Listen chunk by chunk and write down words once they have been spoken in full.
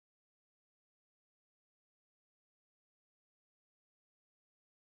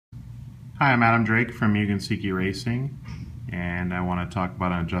Hi, I'm Adam Drake from Mugen Seiki Racing, and I want to talk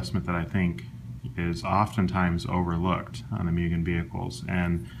about an adjustment that I think is oftentimes overlooked on the Mugen vehicles,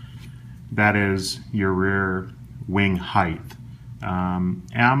 and that is your rear wing height. And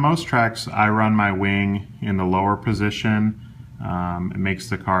on most tracks, I run my wing in the lower position. It makes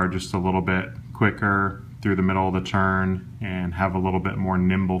the car just a little bit quicker through the middle of the turn and have a little bit more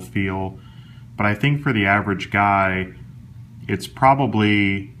nimble feel. But I think for the average guy, it's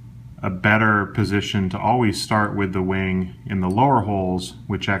probably a better position to always start with the wing in the lower holes,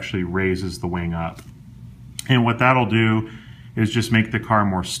 which actually raises the wing up. And what that'll do is just make the car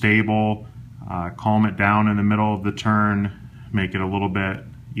more stable, calm it down in the middle of the turn, make it a little bit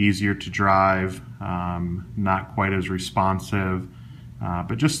easier to drive, not quite as responsive,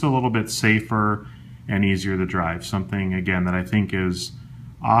 but just a little bit safer and easier to drive. Something, again, that I think is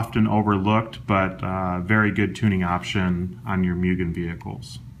often overlooked, but very good tuning option on your Mugen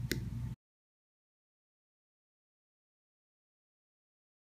vehicles.